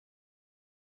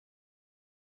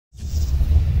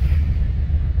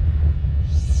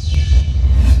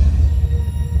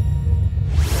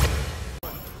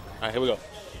right, here we go.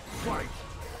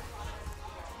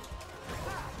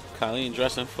 Kolin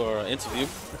dressing for an interview.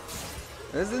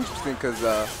 It's interesting because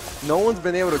no one's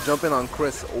been able to jump in on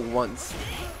Chris once.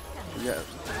 Yeah.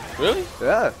 Really?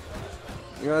 Yeah.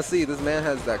 You're going to see, this man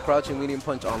has that crouching medium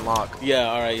punch on lock. Yeah,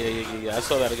 all right, yeah. I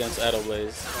saw that against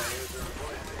Adoblaze.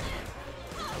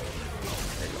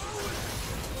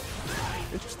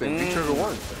 Interesting. B-trigger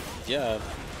 1. Yeah.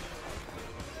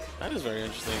 That is very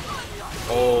interesting.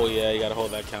 Oh, yeah, you got to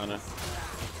hold that counter.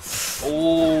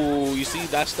 Oh, you see,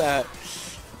 that's that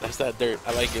dirt.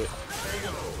 I like it.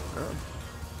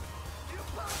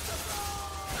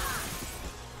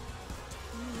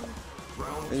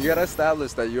 And you gotta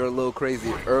establish that you're a little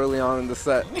crazy early on in the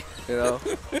set, you know?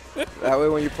 That way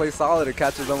when you play solid, it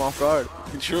catches them off guard.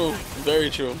 True, very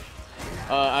true.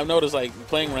 I've noticed, like,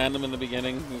 playing random in the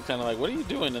beginning, you're kind of like, what are you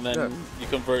doing? And then you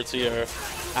convert to your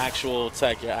actual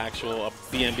tech, your actual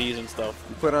BNBs and stuff.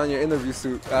 You put on your interview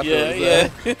suit afterwards. Yeah.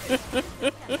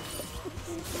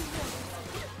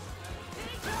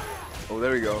 Oh,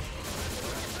 there we go.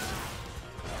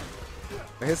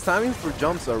 His timings for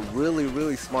jumps are really,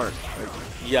 really smart. Like,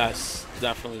 yes,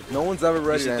 definitely. no one's ever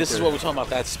ready to This is enter. what we're talking about,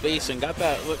 that space, and got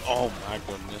that, look, oh my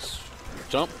goodness.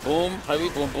 Jump, boom, heavy,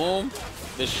 boom, boom.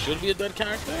 This should be a dead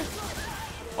character.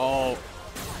 Oh.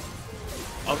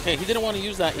 Okay, he didn't want to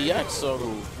use that EX,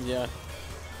 so, yeah.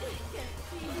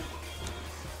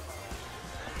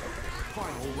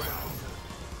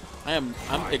 I'm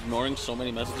ignoring so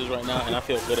many messages right now, and I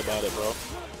feel good about it, bro.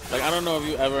 Like, I don't know if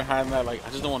you ever had that, like, I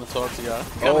just don't want to talk to y'all.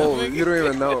 Oh, you don't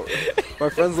even know. My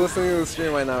friend's listening to the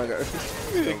stream right now.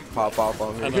 Pop off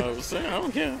on me. I know, I was saying, I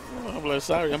don't care. I'm like,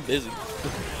 sorry, I'm busy.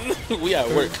 We at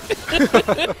work.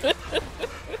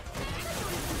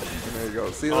 There you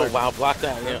go. See, Oh, look. wow, block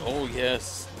that. Yeah. Oh,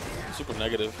 yes. Super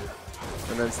negative.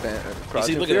 And then stand. You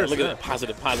see, look at that. Look at that.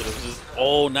 Positive. Just,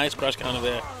 oh, nice crush counter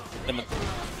there. And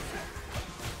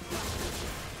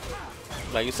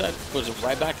like you said, puts it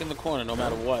right back in the corner no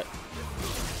matter what.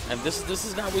 And this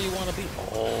is not where you want to be.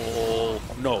 Oh,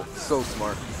 no. So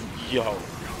smart. Yo.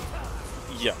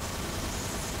 Yeah.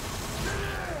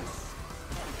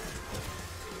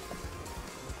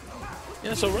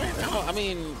 Yeah, so right now, I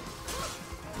mean,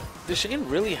 Dechene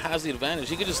really has the advantage.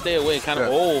 He could just stay away, kind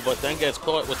of but then gets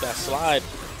caught with that slide.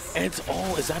 And it's,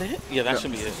 oh, is that it? Yeah, that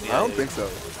should be it. Yeah, I don't think so.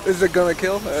 Is it gonna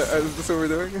kill? Is this what we're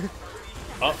doing?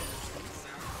 Oh.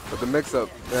 But the mix-up,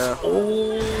 yeah.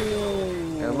 Oh.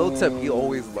 And low tip, he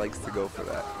always likes to go for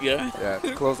that. Yeah? Yeah,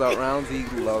 close out rounds, he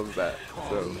loves that.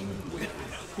 So,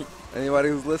 anybody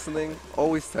who's listening,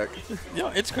 always tech. Yo,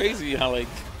 it's crazy how, like,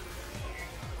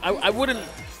 I wouldn't,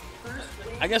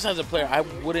 I guess as a player, I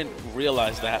wouldn't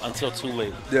realize that until too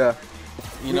late. Yeah.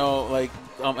 You know, like,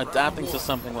 adapting to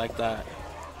something like that.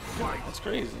 That's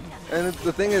crazy. And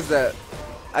the thing is that,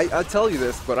 I tell you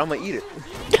this, but I'm going to eat it.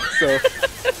 So,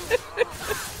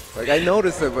 like, I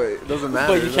notice it, but it doesn't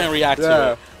matter. But you can't react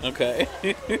to it. Okay.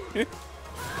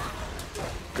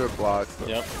 Good blocks. Though.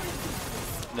 Yep.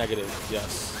 Negative,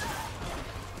 yes.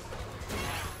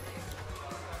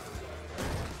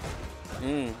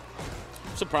 I'm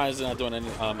surprised they're not doing any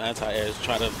anti-airs.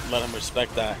 Try to let him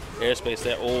respect that airspace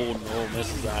there. Oh, no,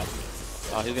 misses that.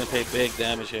 Oh, he's going to pay big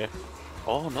damage here.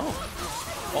 Oh, no.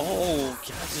 Oh,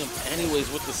 catches him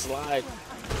anyways with the slide.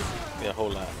 Yeah,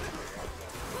 hold on.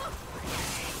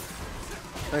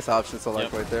 Nice option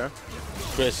select right there.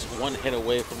 Chris, one hit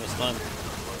away from the stun.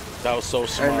 That was so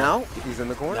smart. And now, he's in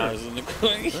the corner. Now he's in the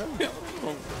corner. Yeah.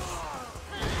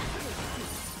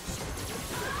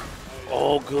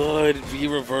 Oh, good. V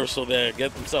reversal there.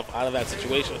 Get himself out of that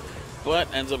situation.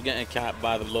 But ends up getting capped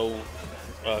by the low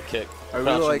kick. I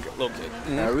really like, low kick.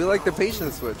 I really like the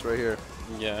patience switch right here.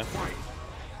 Yeah.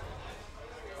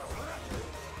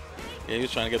 Yeah, he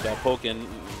was trying to get that poke in.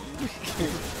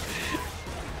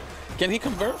 Can he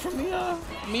convert from the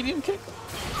medium kick?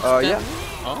 Yeah.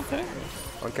 Oh, okay.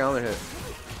 On counter hit.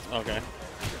 Okay.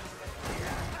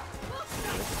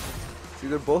 See,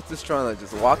 they're both just trying to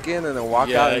just walk in and then walk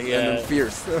out and then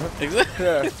fierce.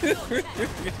 Exactly.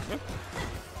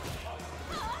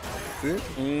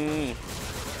 See?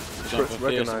 Jumping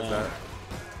Recognize fierce, that.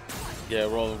 Yeah,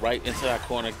 rolling right into that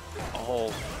corner.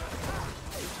 Oh.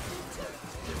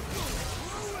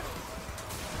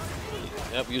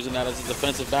 Yep, using that as a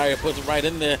defensive barrier, puts it right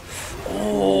in there.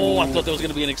 Oh, I thought there was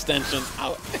going to be an extension.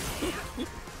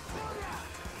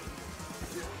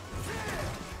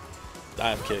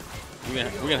 Dive kick. We're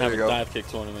gonna have a dive kick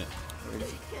tournament.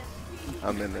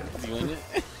 I'm in it. You in it?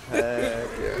 Heck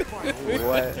yeah.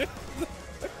 What?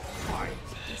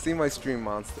 See my stream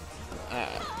monster.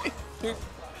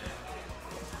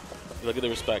 Look at the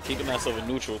respect. Keeping that over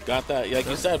neutral. Got that. Like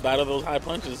you said, battle those high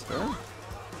punches. Yeah.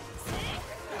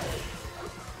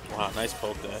 Wow, nice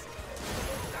poke there.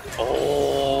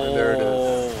 Oh, And there it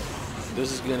is.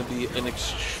 This is going to be an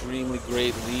extremely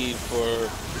great lead for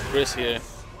Chris here.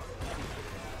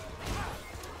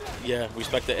 Yeah,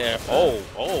 respect the air. Oh,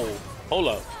 hold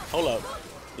up.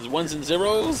 There's ones and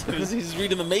zeros. He's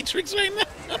reading the Matrix right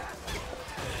now.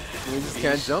 You just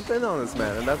can't jump in on this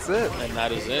man, and that's it. And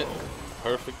that is it.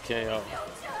 Perfect KO.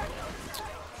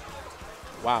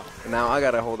 Wow. Now I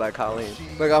gotta hold that Kolin.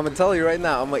 Look, I'm gonna tell you right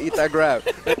now, I'm gonna eat that grab.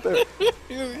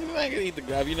 You're not gonna eat the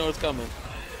grab. You know it's coming.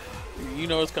 You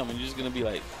know it's coming. You're just gonna be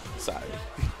like, sorry,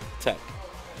 tech.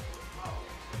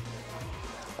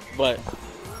 But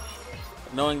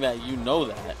knowing that you know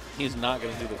that, he's not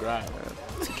gonna do the grab.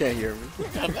 You can't hear me.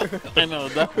 I know,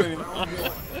 definitely not.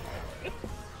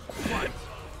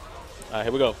 All right,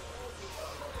 here we go.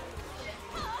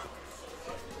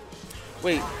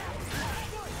 Wait.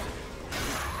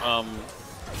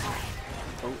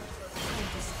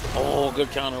 Oh, good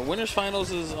counter. Winners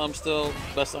finals is still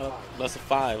best of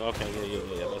 5. Okay,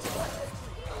 yeah, best of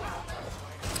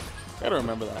 5. Gotta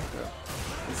remember that. Yeah.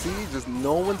 You see, just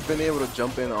no one's been able to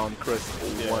jump in on Chris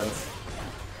once.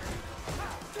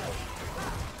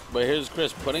 But here's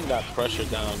Chris putting that pressure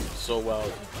down so well.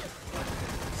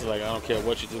 It's like, I don't care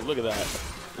what you do. Look at that.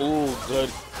 Ooh, good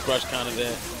crush counter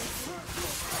there.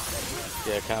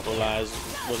 Yeah, capitalize.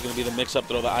 Was going to be the mix-up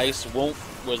throw. The ice won't.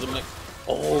 Where's the mix?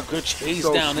 Oh, good chase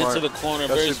So down smart. into the corner.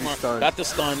 That Very should be smart. stunned. Got the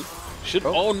stun. Should.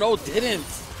 Oh. Oh, no, didn't.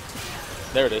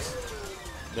 There it is.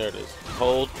 There it is.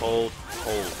 Hold.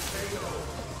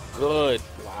 Good.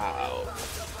 Wow.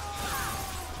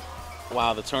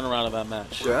 Wow, the turnaround of that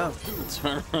match. Yeah. The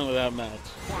turnaround of that match.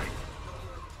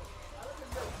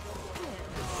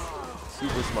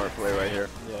 Super smart play right here.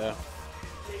 Yeah.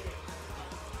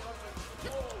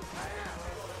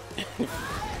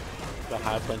 The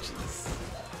high punches.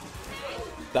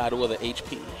 Battle of the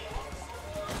HP.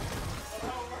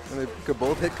 And they could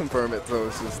both hit confirm it, so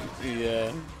it's just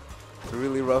Yeah. a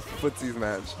really rough footsies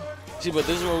match. See, but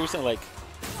this is what we're saying. Like,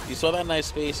 you saw that nice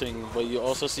spacing, but you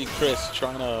also see Chris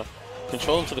trying to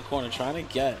control him to the corner, trying to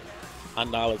get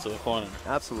Andalaaa to the corner.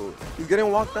 Absolutely. He's getting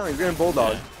walked down. He's getting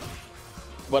bulldogged. Yeah.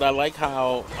 But I like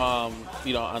how,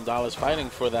 Andalaa's fighting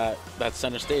for that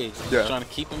center stage. Yeah. Trying to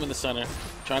keep him in the center,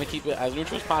 trying to keep it as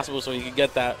neutral as possible so he can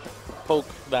get that poke,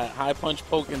 that high punch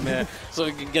poke in there so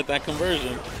he can get that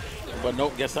conversion. But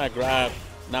nope, gets that grab.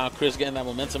 Now Chris getting that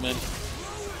momentum in.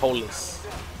 Holeless.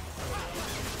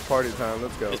 Party time.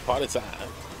 Let's go. It's party time.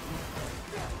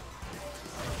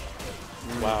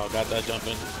 Wow, got that jump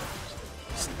in.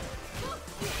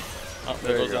 Oh,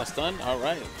 there goes that stun. All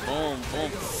right. Boom.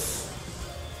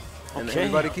 And Okay.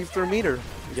 everybody keeps their meter.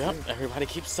 Yep, everybody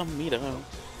keeps some meter.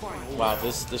 Wow,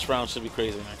 this round should be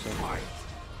crazy, actually.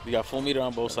 We got full meter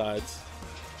on both sides.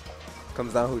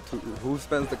 Comes down who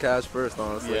spends the cash first,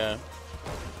 honestly. Yeah.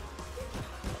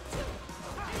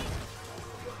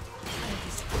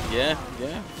 Yeah.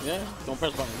 Don't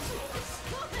press buttons.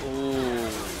 Ooh,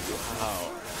 wow.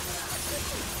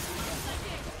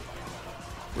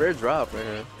 Rare drop right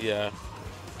here. Yeah.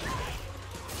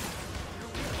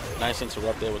 Nice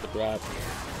interrupt there with the grab.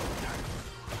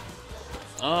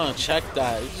 Oh, check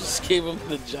that. He just gave him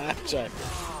the jack check.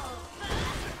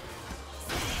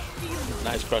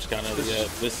 Nice crush counter. Yeah,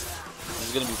 this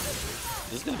is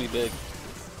gonna be big.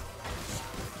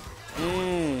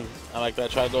 I like that.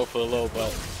 Try to go for the low,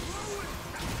 but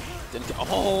didn't get,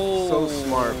 oh, So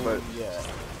smart, but yeah.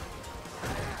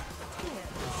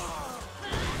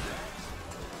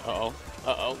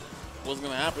 What's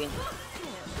gonna happen?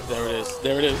 There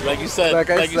it is. Like you said.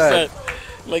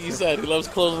 Like you said, he loves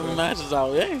closing the matches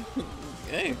out.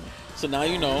 Hey. So now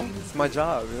you know. it's my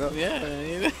job, you know?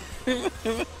 Yeah.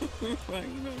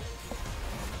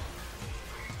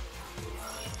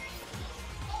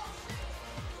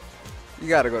 You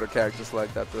gotta go to character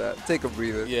select after that. Take a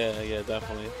breather. Yeah,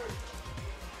 definitely.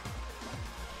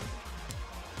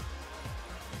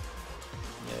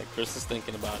 Yeah, Chris is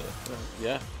thinking about it.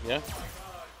 Yeah.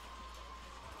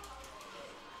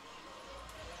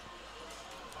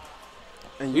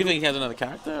 And You think he has another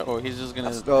character, or he's just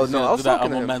gonna, no, I was do that talking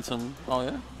to him. momentum? Oh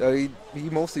yeah. He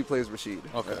mostly plays Rashid.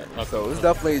 Okay. So it's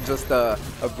definitely just a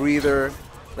breather.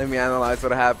 Let me analyze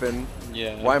what happened.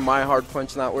 Yeah. Why my hard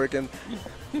punch not working?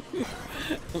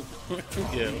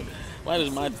 Yeah. Why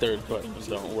does my third button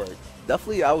don't work?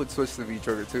 Definitely, I would switch to V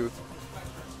trigger too.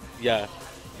 Yeah.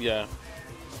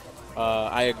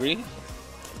 I agree.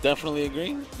 Definitely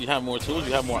agree. You have more tools.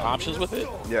 You have more options with it.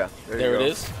 Yeah. There it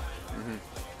is.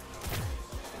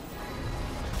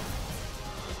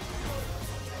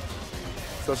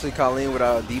 Especially Kolin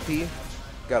without a DP,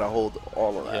 gotta hold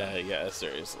all of that. Yeah,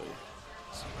 seriously.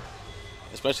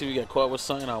 Especially if you get caught with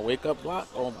something on wake up block.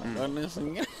 Oh my goodness.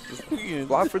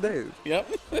 Block for days. Yep.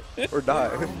 Or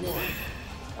die. All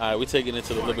right, we're taking it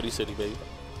to the Liberty City, baby.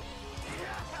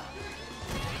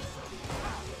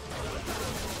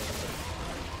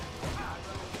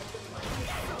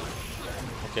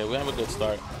 Okay, we have a good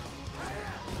start.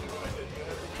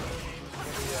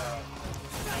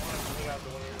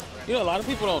 You know, a lot of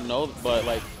people don't know, but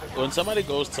like when somebody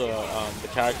goes to the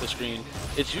character screen,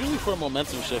 it's usually for a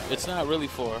momentum shift. It's not really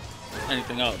for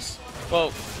anything else.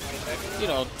 Well, you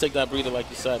know, take that breather like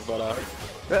you said, but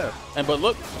yeah. But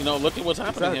look, you know, look at what's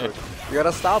happening here. You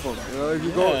gotta stop them. You know, if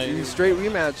you go you straight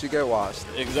rematch, you get washed.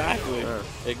 Exactly. Yeah.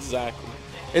 Exactly.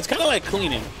 It's kind of like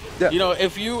cleaning. Yeah. You know,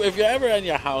 if you're ever in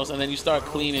your house and then you start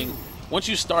cleaning, once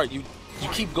you start, you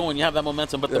keep going, you have that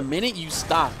momentum. But the minute you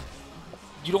stop,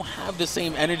 you don't have the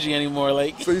same energy anymore.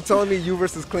 Like. So you're telling me you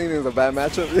versus cleaning is a bad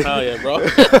matchup? Hell yeah, bro.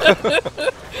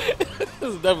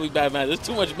 This is definitely bad match. There's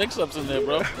too much mix-ups in there,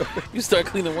 bro. You start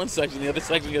cleaning one section, the other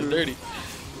section gets dirty.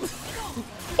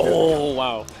 Oh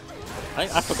wow!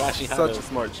 I forgot she had such a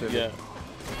smart shit. Yeah.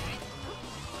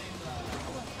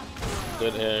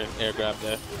 Good air grab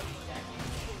there.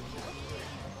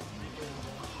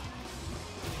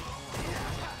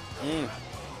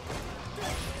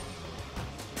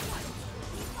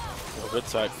 Oh, good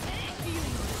tech.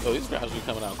 Oh, these grabs be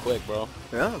coming out quick, bro.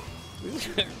 Yeah.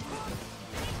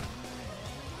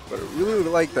 But I really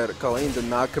like that Kolin did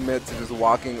not commit to just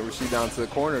walking Rashid down to the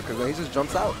corner because then he just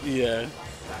jumps out. Yeah.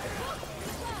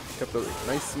 Kept a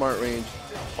nice smart range.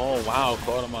 Oh wow,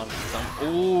 caught him on some.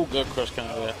 Ooh, good crush kind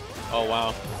of there. Oh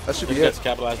wow. That should be it.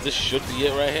 Capitalize. This should be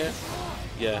it right here.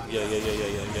 Yeah.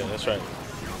 That's right.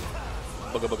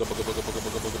 Booga, booga, booga, booga, booga,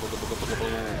 booga, booga, booga, booga, booga,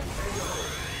 booga.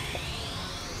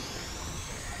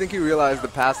 I think he realized the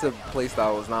passive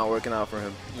playstyle was not working out for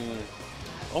him.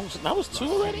 Oh, so that was 2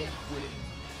 already?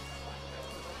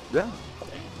 Yeah.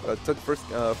 Took first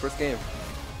game.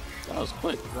 That was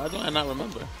quick. Why do I not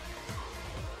remember?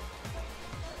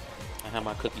 I have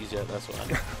my cookies yet, that's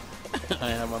why. I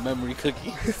have my memory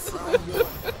cookies.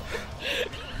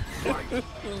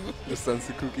 The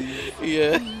Sensu cookie.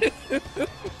 Yeah.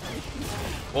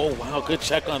 Oh wow, good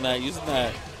check on that. Using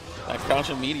that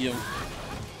crouching medium.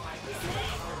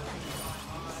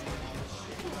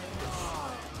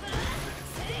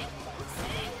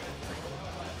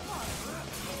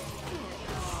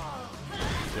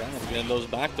 Yeah, getting those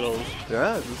back throws.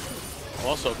 Yeah.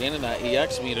 Also gaining that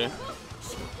EX meter.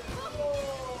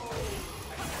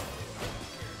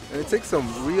 And it takes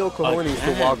some real cojones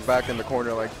to walk back in the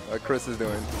corner like Chris is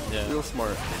doing. Yeah. Real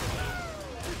smart.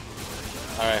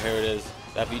 All right, here it is.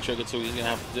 That V trigger too. He's gonna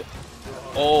have to.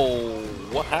 Oh,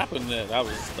 what happened there? That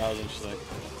was interesting.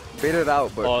 Baited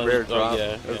out, but rare drop.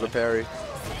 Yeah, There's a parry.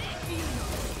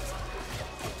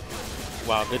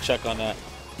 Wow, good check on that.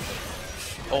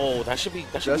 Oh, that should be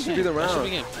the round. That should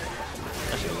be game.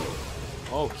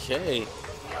 Okay.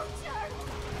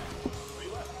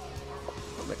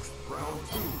 Next.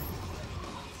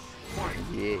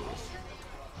 Yeah.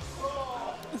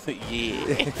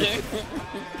 Yeah.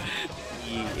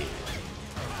 Yeah.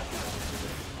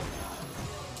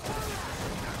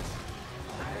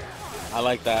 I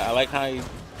like that. I like how he.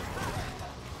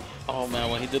 Oh man,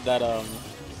 when he did that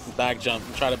back jump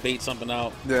and try to bait something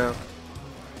out. Yeah.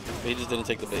 But he just didn't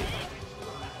take the bait.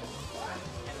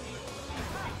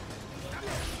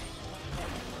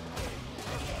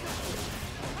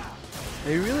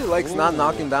 He really likes not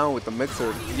knocking down with the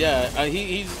mixer. Yeah,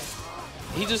 he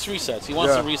just resets. He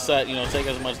wants to reset, you know, take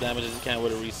as much damage as he can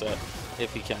with a reset,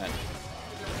 if he can.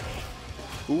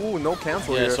 Ooh, no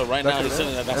cancel here. Yeah, so right now he's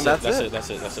sitting there. That's it. That's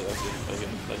it.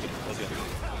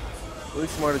 Really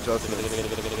smart adjustment.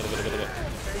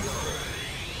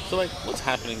 So, like, what's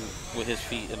happening with his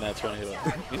feet in that tornado?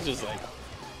 He's just, like,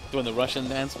 doing the Russian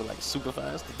dance, but, like, super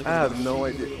fast. I have no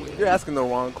idea. You're asking the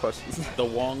wrong questions. The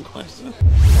wrong question.